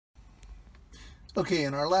Okay,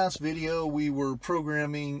 in our last video, we were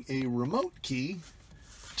programming a remote key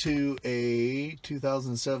to a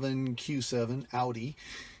 2007 Q7 Audi,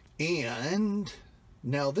 and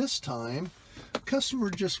now this time, customer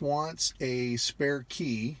just wants a spare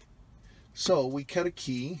key. So we cut a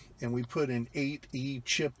key and we put an 8E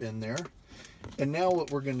chip in there. And now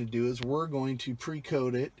what we're going to do is we're going to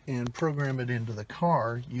pre-code it and program it into the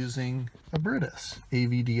car using Abrites,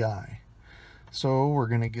 AVDI. So we're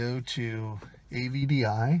going to go to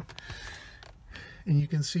AVDI, and you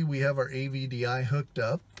can see we have our AVDI hooked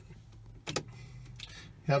up,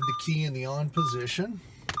 have the key in the on position,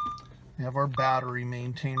 have our battery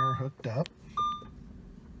maintainer hooked up.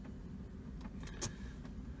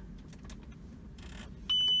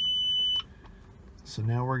 So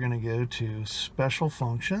now we're going to go to special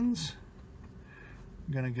functions.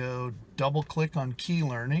 I'm going to go double click on key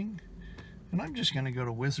learning, and I'm just going to go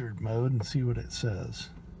to wizard mode and see what it says.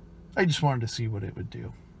 I just wanted to see what it would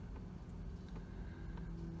do.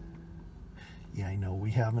 Yeah, I know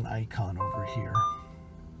we have an icon over here.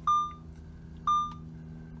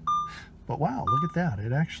 But wow, look at that.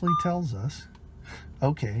 It actually tells us.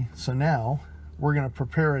 Okay, so now we're going to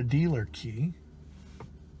prepare a dealer key.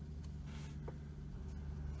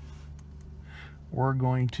 We're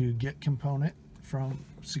going to get component from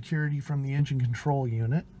security from the engine control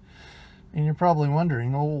unit. And you're probably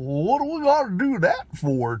wondering, oh, what do we got to do that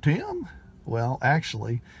for, Tim? Well,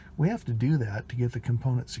 actually, we have to do that to get the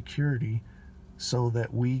component security so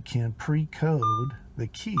that we can pre-code the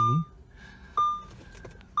key,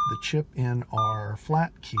 the chip in our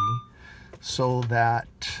flat key, so that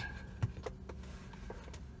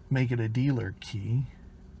make it a dealer key,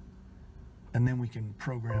 and then we can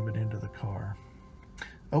program it into the car.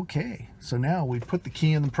 Okay, so now we put the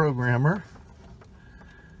key in the programmer,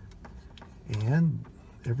 and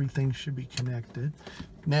everything should be connected.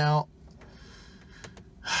 Now,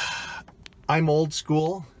 I'm old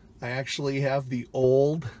school. I actually have the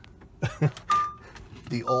old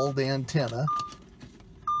the old antenna,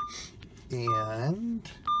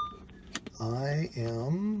 and I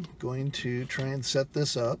am going to try and set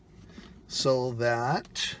this up so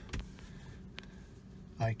that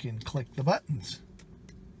I can click the buttons.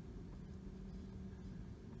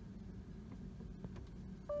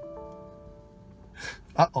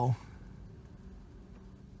 Uh-oh.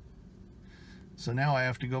 So now I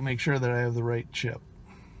have to go make sure that I have the right chip.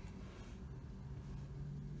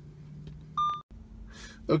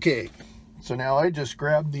 Okay, so now I just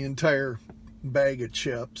grabbed the entire bag of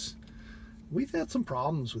chips. We've had some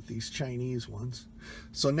problems with these Chinese ones.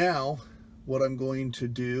 So now what I'm going to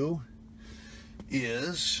do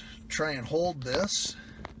is try and hold this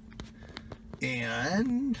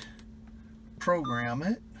and program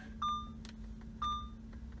it.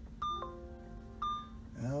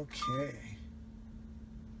 Okay.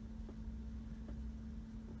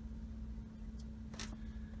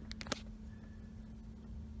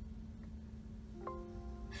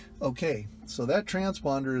 Okay, so that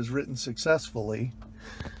transponder is written successfully.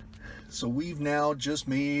 So we've now just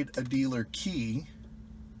made a dealer key.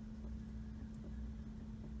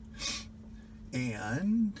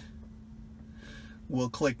 And we'll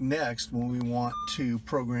click next when we want to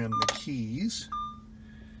program the keys.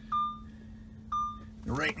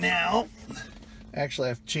 Right now, actually I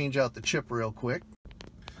have to change out the chip real quick.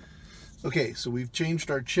 Okay, so we've changed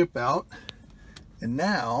our chip out, and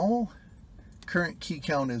now current key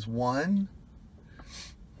count is 1.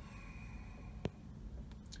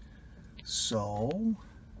 So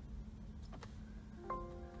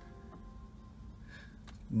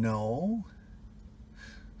no.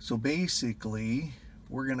 So basically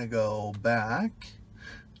we're going to go back,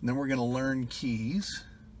 and then we're going to learn keys.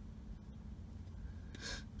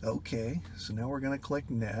 Okay, so now we're going to click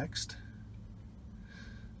next.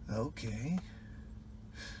 Okay,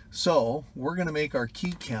 so we're going to make our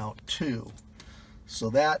key count 2. So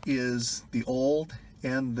that is the old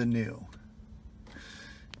and the new.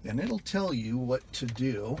 And it'll tell you what to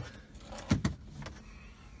do.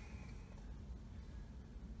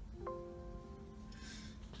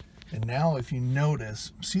 And now if you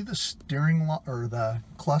notice, see the steering or the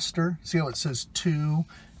cluster? See how it says 2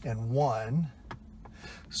 and 1?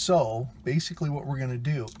 So basically what we're going to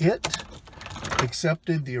do, it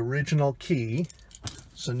accepted the original key.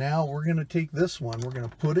 So now we're going to take this one, we're going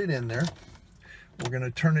to put it in there. We're going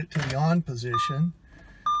to turn it to the on position.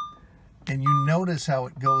 And you notice how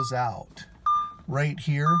it goes out. Right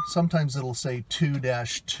here, sometimes it'll say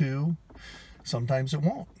 2-2, sometimes it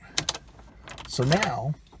won't. So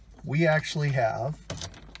now we actually have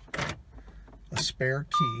a spare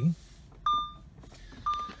key.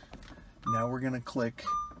 Now we're going to click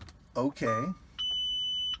OK.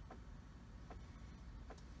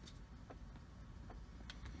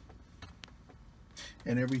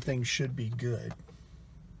 and everything should be good.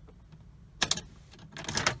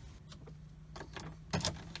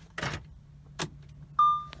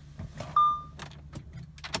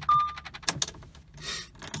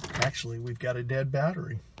 Actually, we've got a dead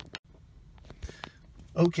battery.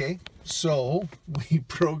 Okay, so we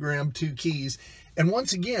programmed 2 keys, and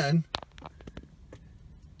once again,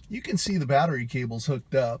 you can see the battery cables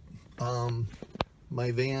hooked up.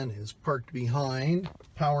 My van is parked behind,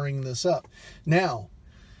 powering this up. Now,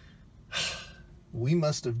 we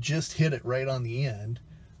must have just hit it right on the end,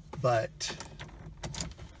 but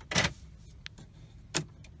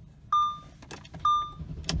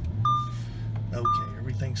okay,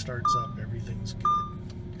 everything starts up, everything's good.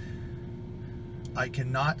 I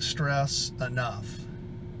cannot stress enough,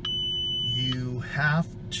 you have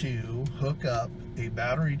to hook up a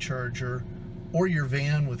battery charger or your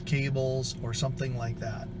van with cables or something like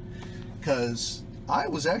that, because I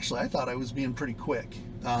thought I was being pretty quick.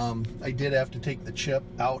 I did have to take the chip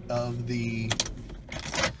out of the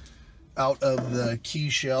key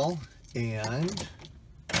shell and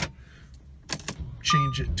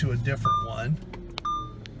change it to a different one,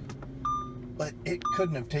 but it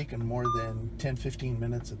couldn't have taken more than 10-15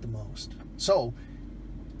 minutes at the most. So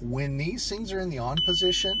when these things are in the on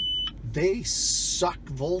position, they suck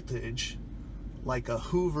voltage like a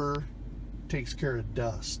Hoover takes care of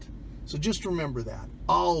dust. So just remember that.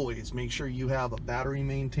 Always make sure you have a battery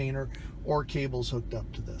maintainer or cables hooked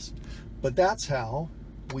up to this. But that's how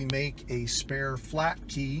we make a spare flat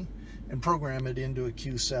key and program it into a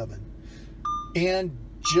Q7. And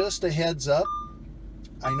just a heads up,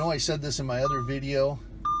 I know I said this in my other video,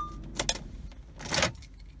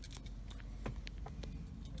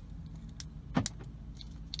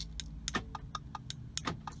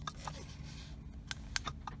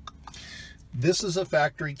 this is a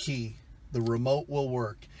factory key. The remote will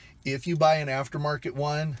work. If you buy an aftermarket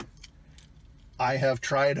one, I have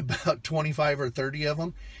tried about 25 or 30 of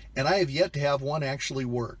them, and I have yet to have one actually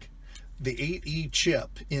work. The 8E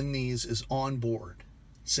chip in these is on board.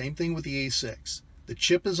 Same thing with the A6. The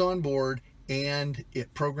chip is on board and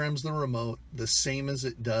it programs the remote the same as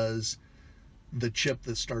it does the chip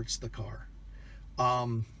that starts the car.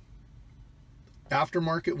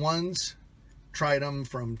 Aftermarket ones, tried them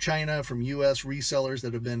from China, from US resellers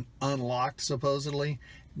that have been unlocked supposedly,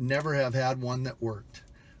 never have had one that worked.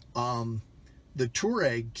 The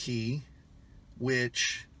Touareg key,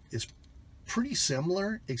 which is pretty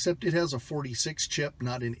similar, except it has a 46 chip,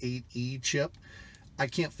 not an 8E chip. I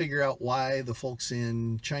can't figure out why the folks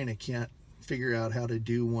in China can't figure out how to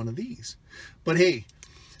do one of these. But hey,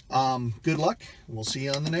 good luck. We'll see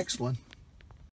you on the next one.